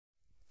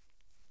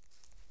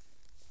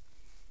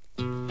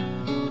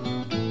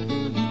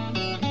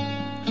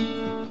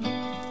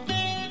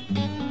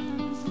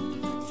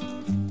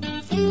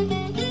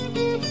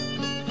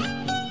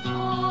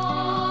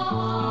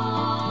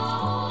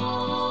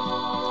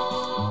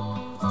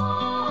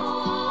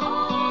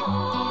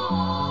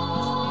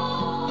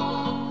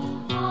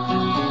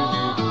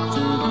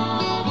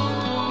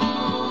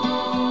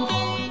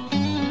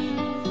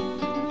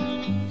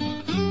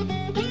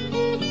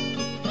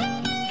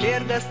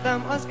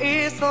Féltem az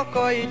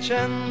éjszakai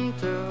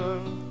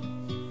csendtől,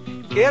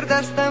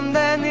 kérdeztem,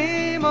 de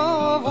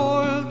néma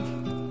volt,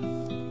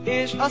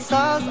 és a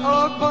 100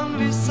 alakban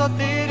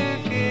visszatérő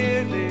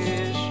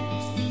kérdés: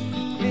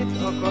 mit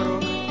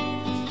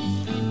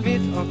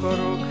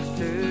akarok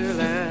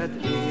tőled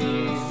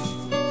én?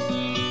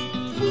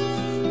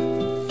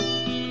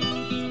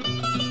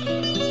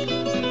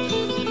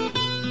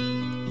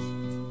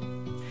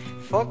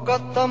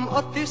 Faggattam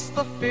a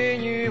tiszta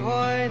fényű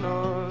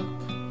hajnalt,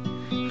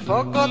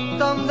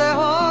 faggattam, de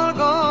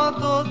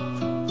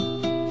hallgatott,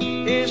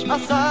 és a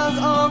 100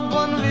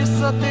 alakban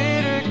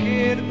visszatérő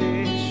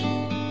kérdés: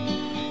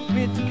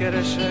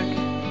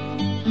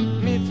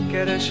 mit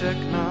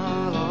keresek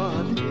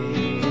nálad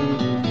én?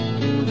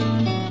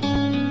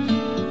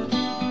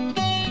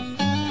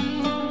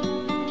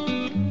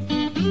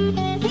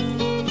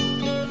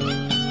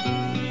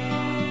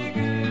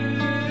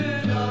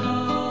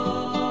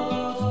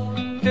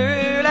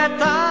 Tőle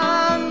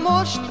tán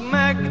most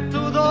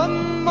megtudom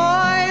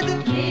majd,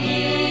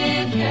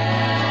 mit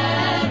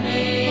kell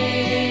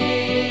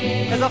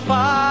még. Ez a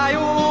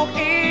fájó,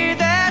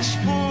 édes,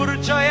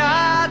 furcsa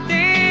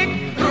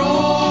játék,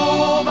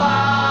 próbáltam,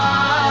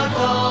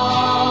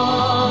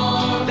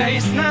 de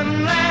hisz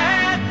nem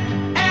lehet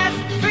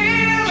ezt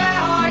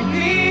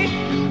félrehagyni,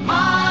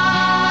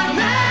 már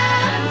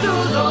nem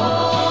tudom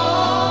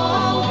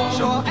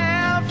soha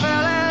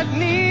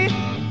elfeledni,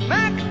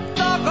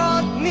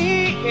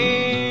 megtagadni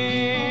én.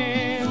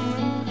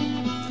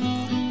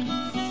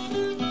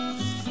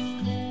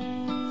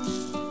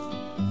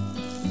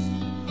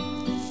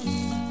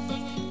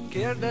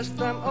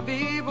 Kérdeztem a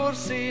bíbor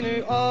színű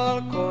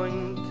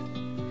alkonyt,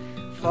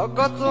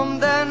 faggatom,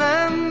 de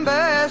nem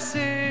beszél,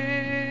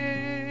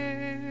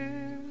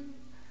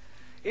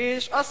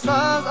 és a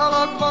 100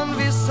 alakban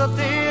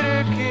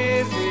visszatérő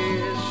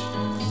kérdés: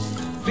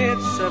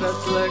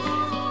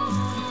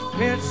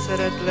 miért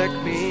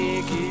szeretlek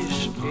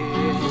mégis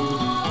én?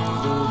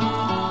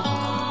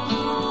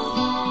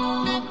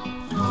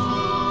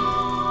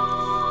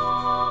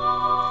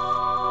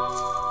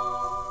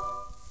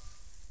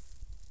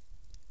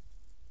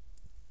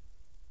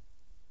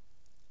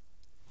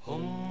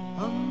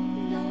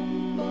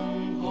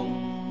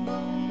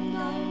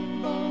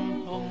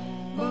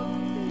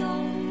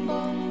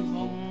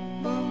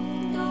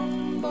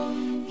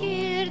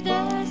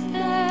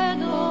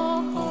 Kérdezted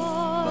a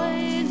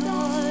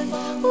hajnalt,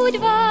 úgy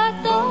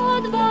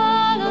vártad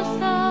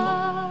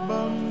válaszát,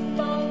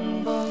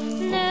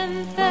 nem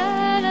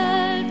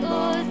felelt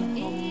az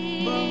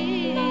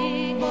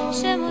ég,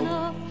 sem a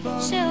nap,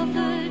 se a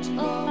föld,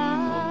 a fák.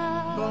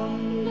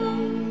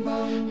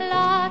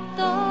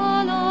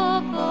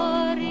 Láttalak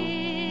a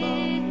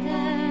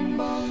réten,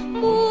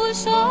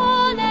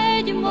 búsan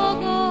egy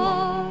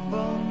magad,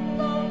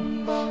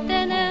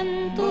 te nem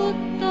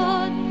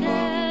tudtad,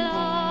 de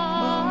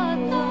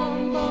láttam,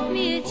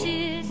 miért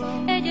sírsz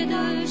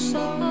egyedül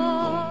sokat.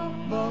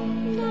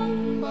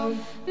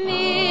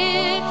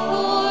 Miért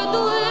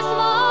fordulsz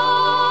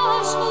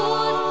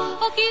máshoz,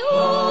 aki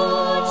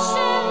úgy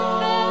sem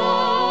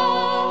felel?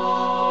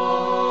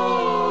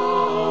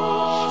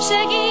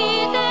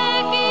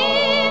 Segítek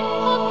én,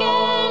 ha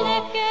kell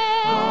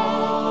neked.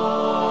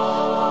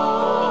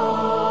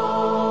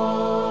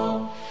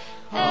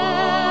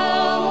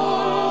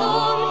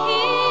 Elmondom,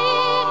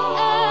 hidd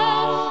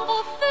el, a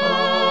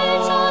föld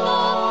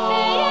csoda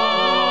helye.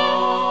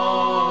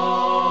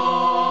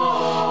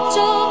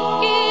 Csak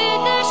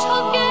kérdes, ha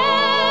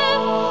kell,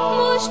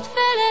 most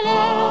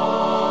felelek.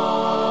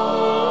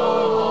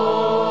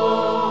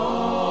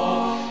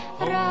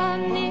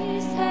 Rám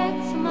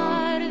nézhetsz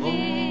már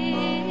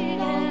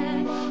végre,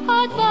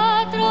 hadd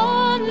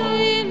bátran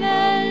ülj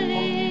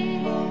mellé.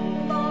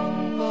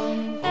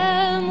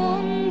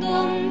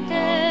 Elmondom,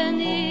 te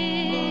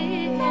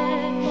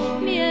néked,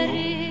 milyen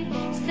rég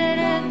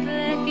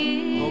szeretlek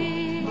én.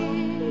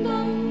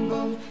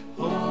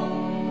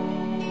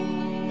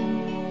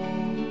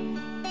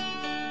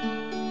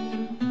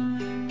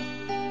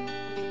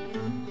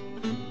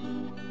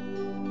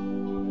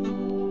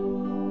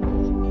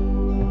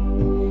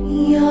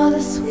 You're the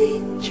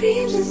sweet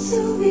dreams that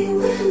soothe me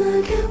when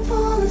I can't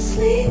fall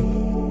asleep.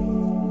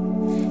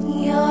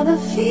 You're the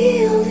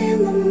field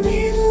in the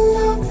middle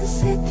of the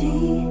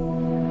city.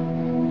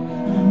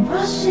 I'm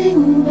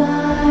rushing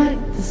by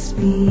at the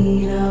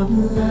speed of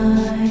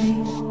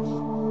light.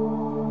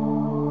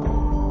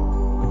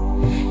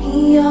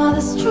 You're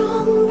the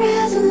strong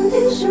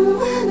resolution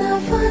when I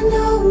find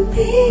no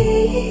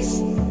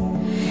peace.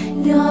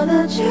 You're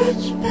the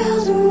church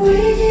bells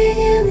ringing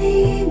in the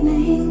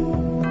evening.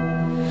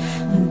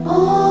 When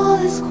all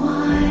is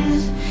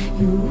quiet,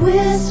 you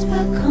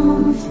whisper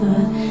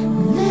comfort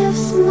and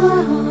lifts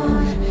my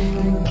heart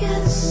and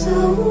gets so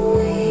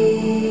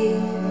weak.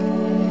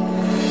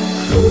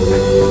 Ooh,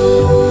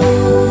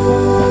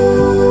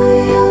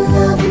 you're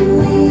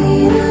lovely,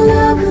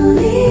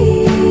 lovely.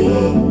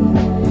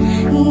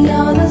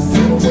 You're the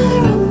center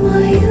of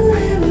my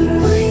universe.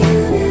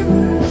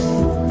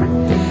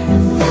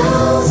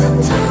 1,000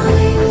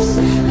 times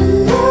I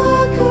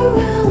look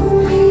around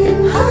me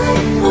and I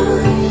find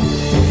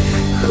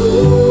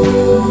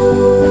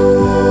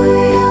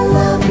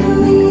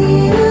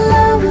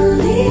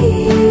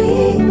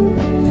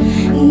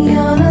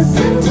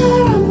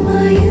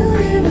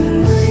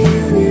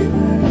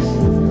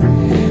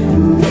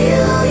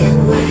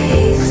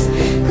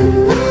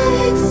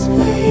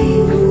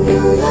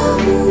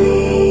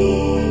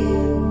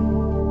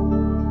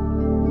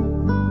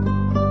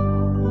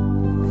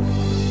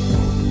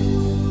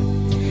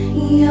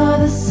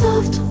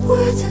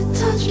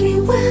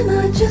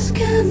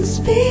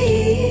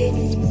speak.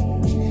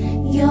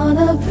 You're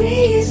the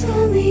breeze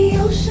on the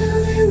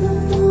ocean in the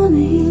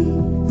morning,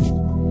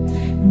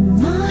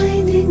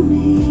 reminding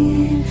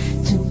me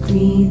to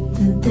greet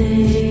the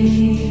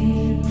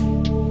day.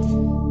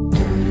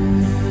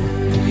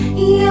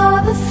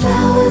 You're the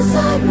flowers I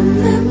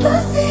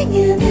remember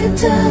singing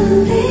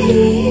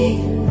eternally,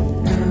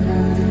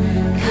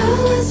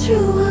 colors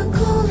through a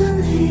golden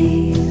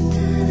haze,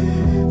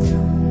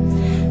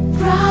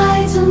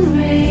 bright and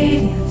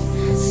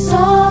radiant,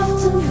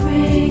 soft and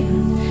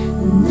fragrant,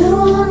 the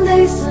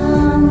noonday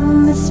sun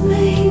that's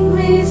made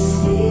me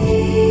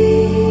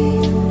see.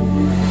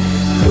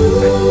 Ooh,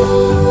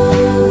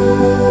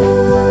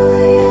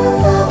 you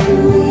love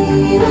me,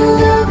 you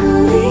love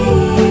me.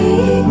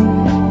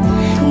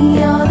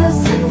 You're the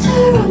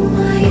center of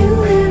my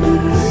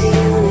universe.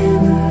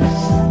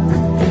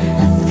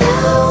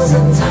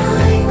 1,000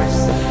 times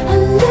I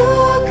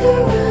look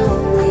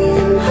around me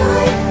and I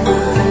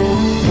find,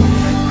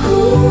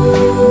 ooh,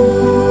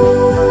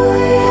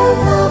 you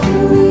love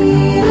me,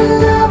 you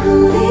love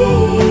me.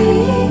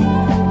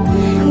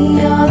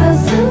 You're the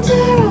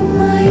center of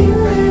my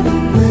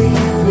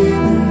universe.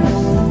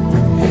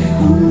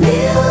 A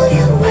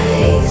million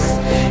ways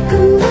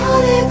could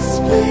not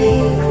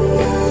explain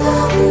you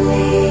love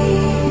me.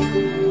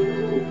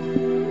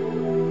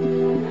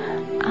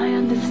 I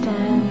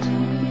understand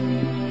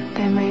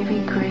there may be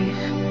grief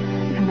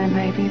and there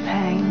may be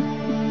pain,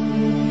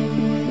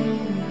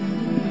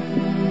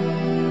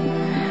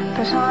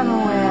 but I'm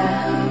aware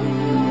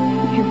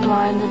you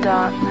blind the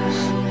darkness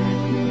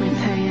with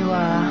who you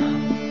are,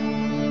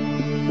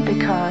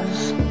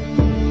 because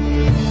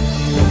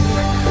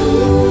You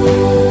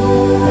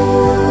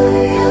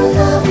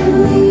love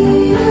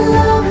me, you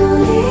love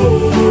me.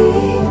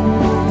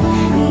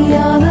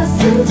 You're the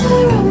center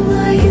of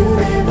my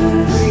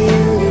universe.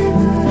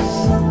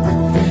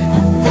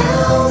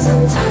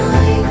 1,000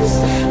 times I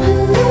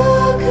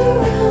look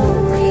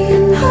around me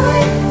and I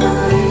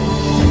find,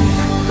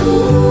 ooh,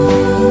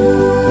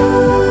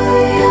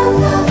 you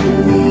love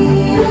me,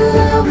 you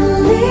love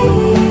me.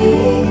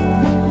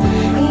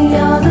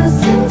 You're the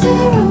center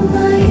of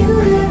my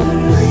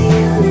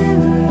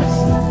universe.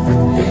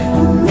 A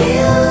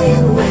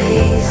million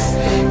ways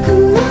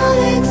could not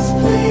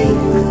explain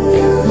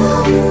you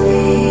love me.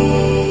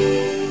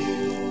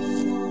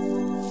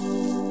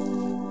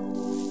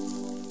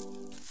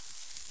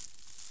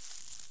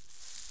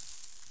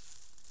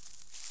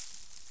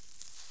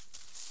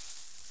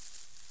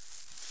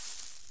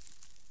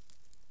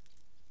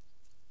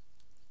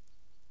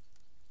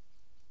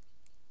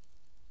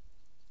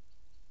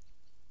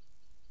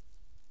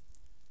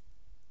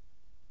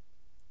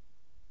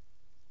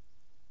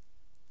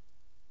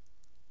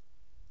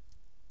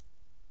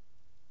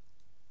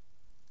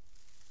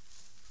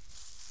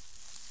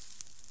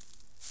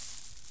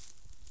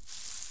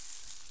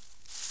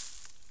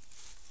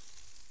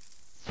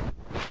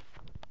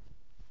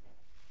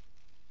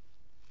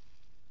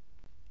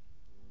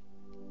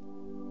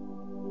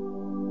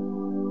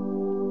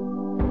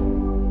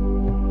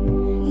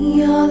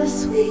 You're the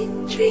sweet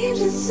dreams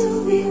that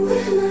soothe me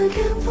when I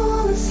can't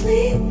fall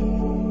asleep.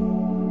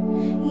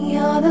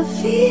 You're the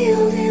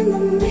field in the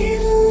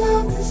middle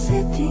of the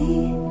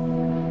city.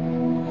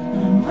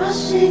 I'm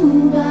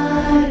rushing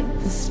by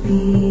the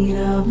speed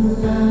of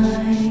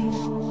light.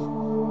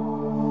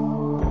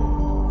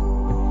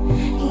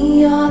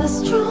 You're the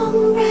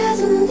strong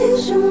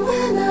resolution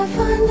when I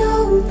find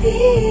no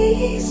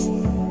peace.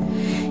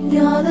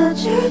 You're the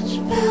church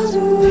bells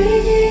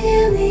ringing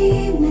in the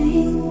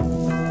evening.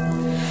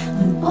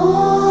 When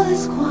all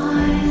is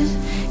quiet,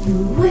 you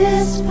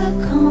whisper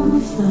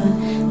comfort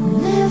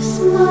and lifts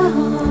my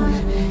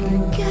heart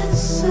and gets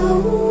so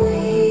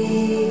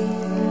weak.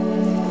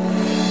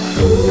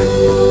 Ooh,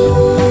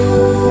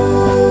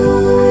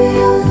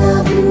 you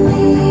love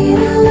me,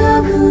 you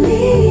love me.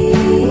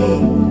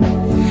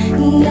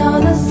 You're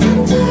the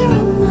center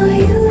of my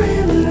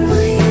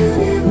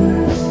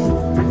universe.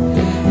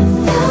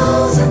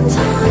 1,000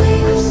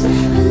 times I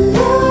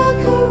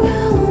look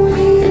around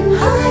me and I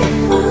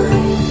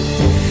find,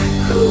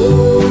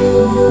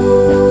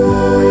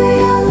 ooh,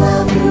 you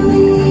love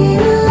me,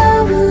 you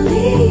love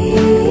me.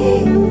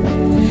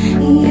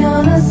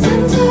 You're the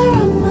center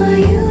of my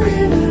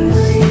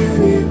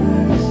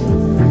universe.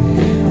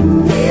 A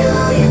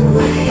million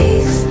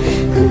ways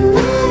could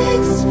not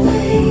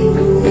explain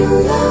you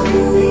love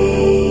me.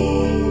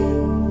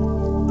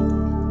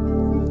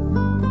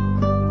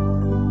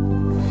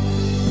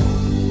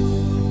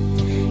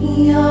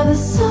 You're the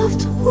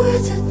soft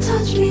words that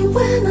touch me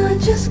when I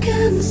just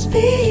can't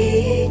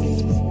speak.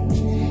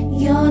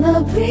 You're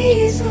the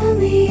breeze on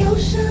the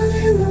ocean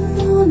in the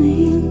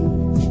morning,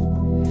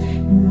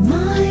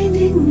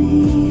 reminding me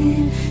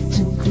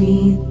to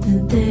greet the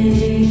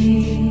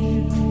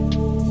day.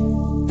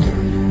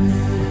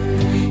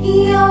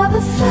 You're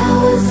the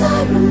flowers I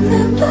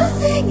remember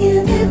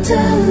singing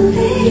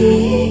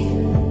eternally,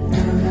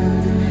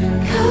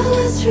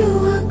 colors through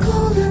a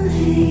golden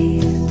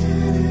haze,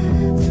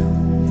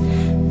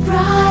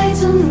 bright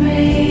and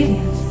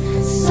radiant,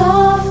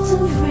 soft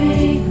and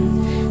fragrant,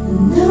 the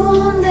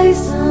noonday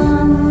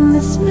reason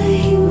this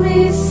made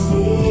me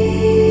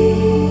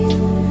see.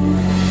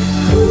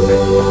 Ooh,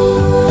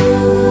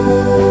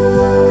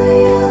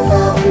 you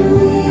love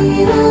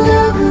me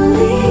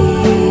lovely.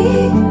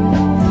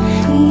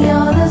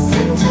 You're the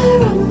center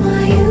of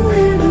my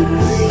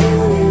universe.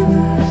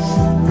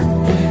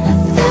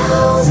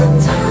 1,000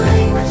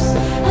 times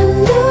I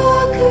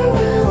look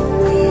around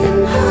me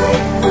and I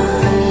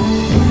find,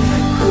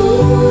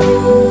 ooh,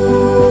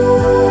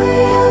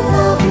 you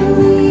love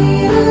me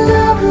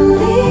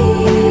lovely.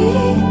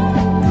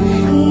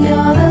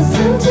 You're the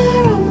center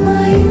of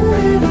my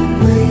universe.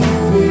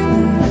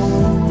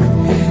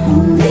 A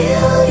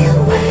million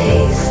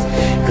ways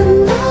could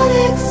not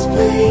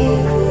explain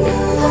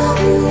your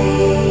lovely.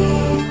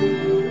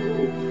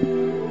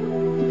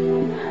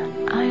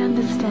 I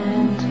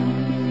understand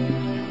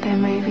there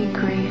may be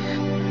grief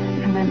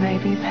and there may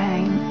be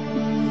pain,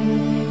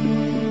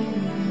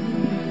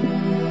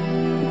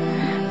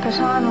 but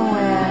I'm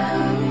aware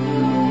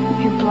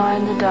you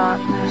blind the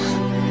darkness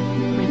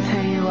with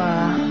who you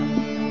are,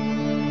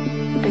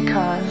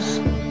 because